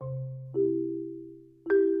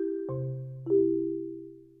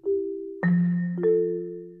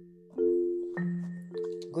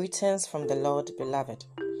Greetings from the Lord, beloved.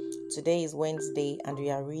 Today is Wednesday and we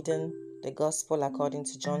are reading the Gospel according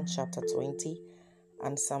to John chapter 20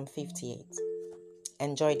 and Psalm 58.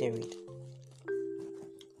 Enjoy the read.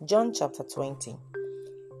 John chapter 20.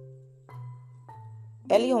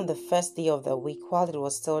 Early on the first day of the week, while it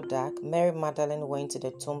was still dark, Mary Magdalene went to the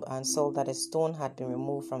tomb and saw that a stone had been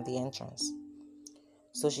removed from the entrance.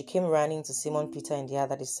 So she came running to Simon Peter and the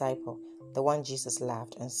other disciple, the one Jesus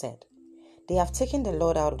loved, and said, "They have taken the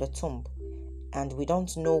Lord out of the tomb, and we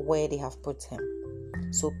don't know where they have put him."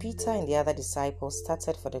 So Peter and the other disciple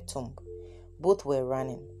started for the tomb. Both were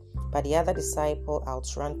running, but the other disciple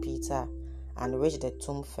outran Peter and reached the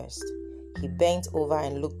tomb first. He bent over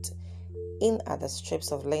and looked in at the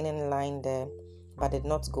strips of linen lying there, but did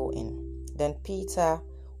not go in. Then Peter,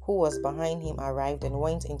 who was behind him, arrived and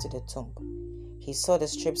went into the tomb. He saw the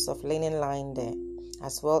strips of linen lying there,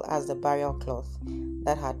 as well as the burial cloth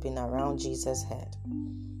that had been around Jesus' head.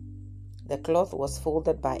 The cloth was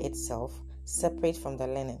folded by itself, separate from the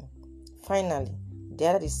linen. Finally, the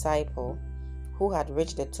other disciple, who had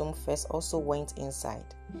reached the tomb first, also went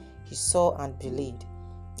inside. He saw and believed.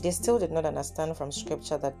 They still did not understand from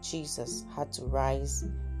Scripture that Jesus had to rise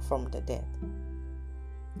from the dead.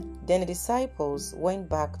 Then the disciples went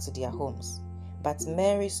back to their homes, but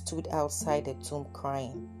Mary stood outside the tomb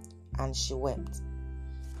crying, and she wept.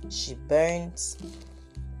 She bent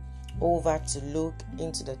over to look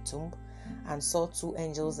into the tomb and saw two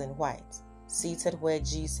angels in white, seated where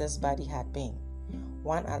Jesus' body had been,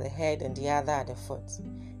 one at the head and the other at the foot.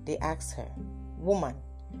 They asked her, "Woman,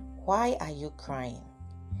 why are you crying?"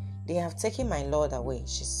 "They have taken my Lord away,"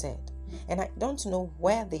 she said, "and I don't know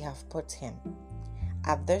where they have put him."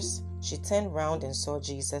 At this, she turned round and saw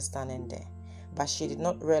Jesus standing there, but she did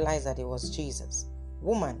not realize that it was Jesus.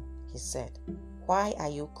 "Woman," he said, "why are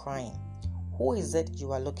you crying? Who is it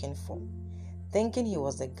you are looking for?" Thinking he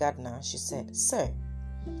was the gardener, she said, "Sir,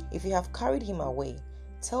 if you have carried him away,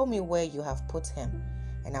 tell me where you have put him,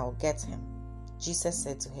 and I will get him." Jesus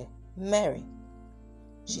said to her, "Mary."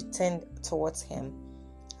 She turned towards him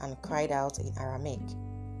and cried out in Aramaic,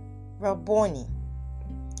 "Rabboni,"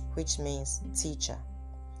 which means teacher.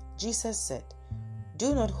 Jesus said,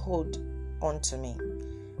 "Do not hold on to me,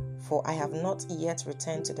 for I have not yet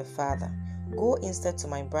returned to the Father. Go instead to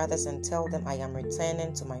my brothers and tell them I am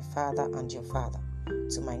returning to my Father and your Father,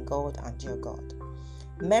 to my God and your God."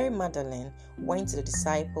 Mary Magdalene went to the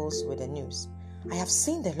disciples with the news, "I have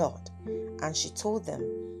seen the Lord," and she told them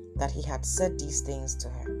that he had said these things to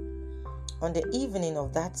her. On the evening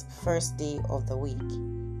of that first day of the week,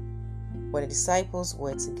 when the disciples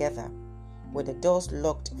were together, with the doors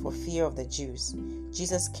locked for fear of the Jews,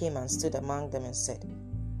 Jesus came and stood among them and said,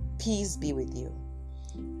 "Peace be with you."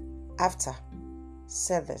 After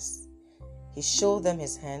said this, he showed them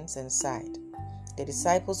his hands and side. The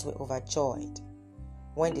disciples were overjoyed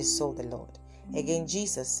when they saw the Lord. Again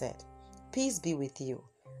Jesus said, "Peace be with you.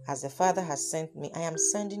 As the Father has sent me, I am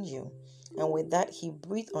sending you." And with that he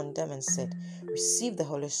breathed on them and said, "Receive the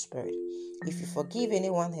Holy Spirit. If you forgive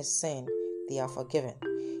anyone his sin, they are forgiven.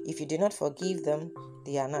 If you do not forgive them,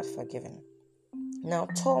 they are not forgiven." Now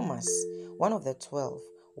Thomas, one of the 12,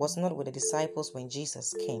 was not with the disciples when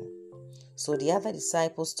Jesus came. So the other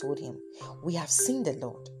disciples told him, "We have seen the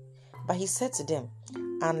Lord." But he said to them,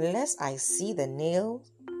 "Unless I see the nail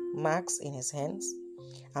marks in his hands,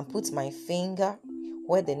 and put my finger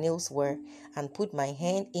where the nails were, and put my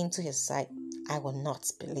hand into his side, I will not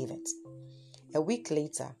believe it." A week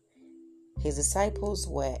later, his disciples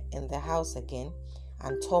were in the house again,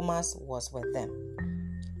 and Thomas was with them.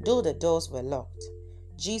 Though the doors were locked,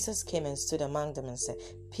 Jesus came and stood among them and said,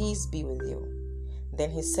 "Peace be with you."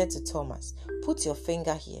 Then he said to Thomas, "Put your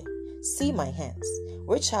finger here. See my hands.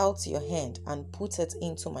 Reach out your hand and put it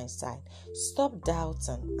into my side. Stop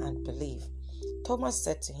doubting and believe." Thomas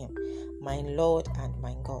said to him, "My Lord and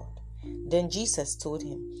my God." Then Jesus told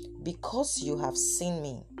him, "Because you have seen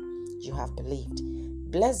me, you have believed.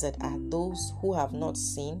 Blessed are those who have not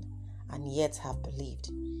seen and yet have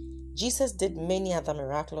believed." Jesus did many other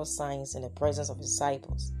miraculous signs in the presence of his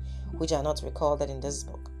disciples, which are not recorded in this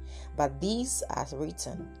book. But these are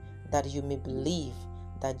written that you may believe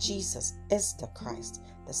that Jesus is the Christ,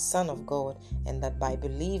 the Son of God, and that by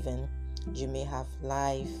believing you may have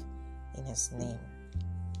life in his name.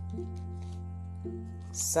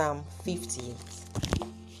 Psalm 58.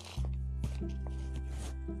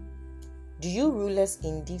 Do you rulers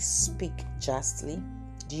indeed speak justly?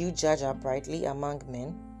 Do you judge uprightly among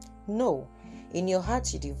men? No, in your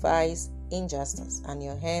heart you devise injustice, and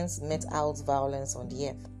your hands met out violence on the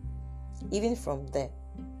earth. Even from there,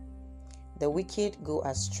 the wicked go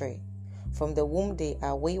astray, From the womb they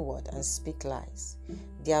are wayward and speak lies.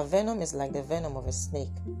 Their venom is like the venom of a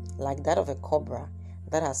snake, like that of a cobra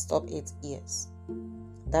that has stopped its ears,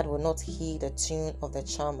 that will not heed the tune of the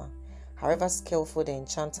charmer, however skillful the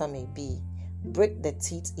enchanter may be. Break the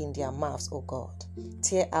teeth in their mouths, O God.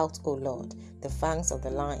 Tear out, O Lord, the fangs of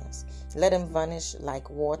the lions. Let them vanish like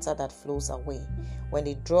water that flows away. When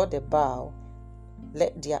they draw the bow,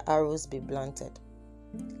 let their arrows be blunted.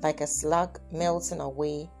 Like a slag melting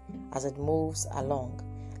away as it moves along,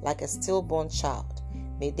 like a stillborn child,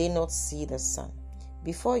 may they not see the sun.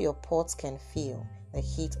 Before your pots can feel the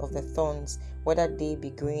heat of the thorns, whether they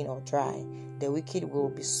be green or dry, the wicked will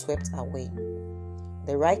be swept away.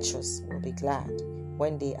 The righteous will be glad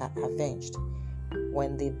when they are avenged,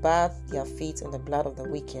 when they bathe their feet in the blood of the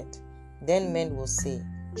wicked. Then men will say,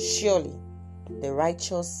 surely the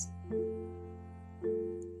righteous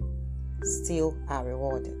still are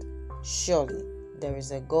rewarded. Surely there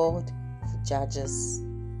is a God who judges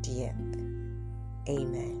the earth.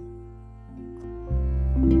 Amen.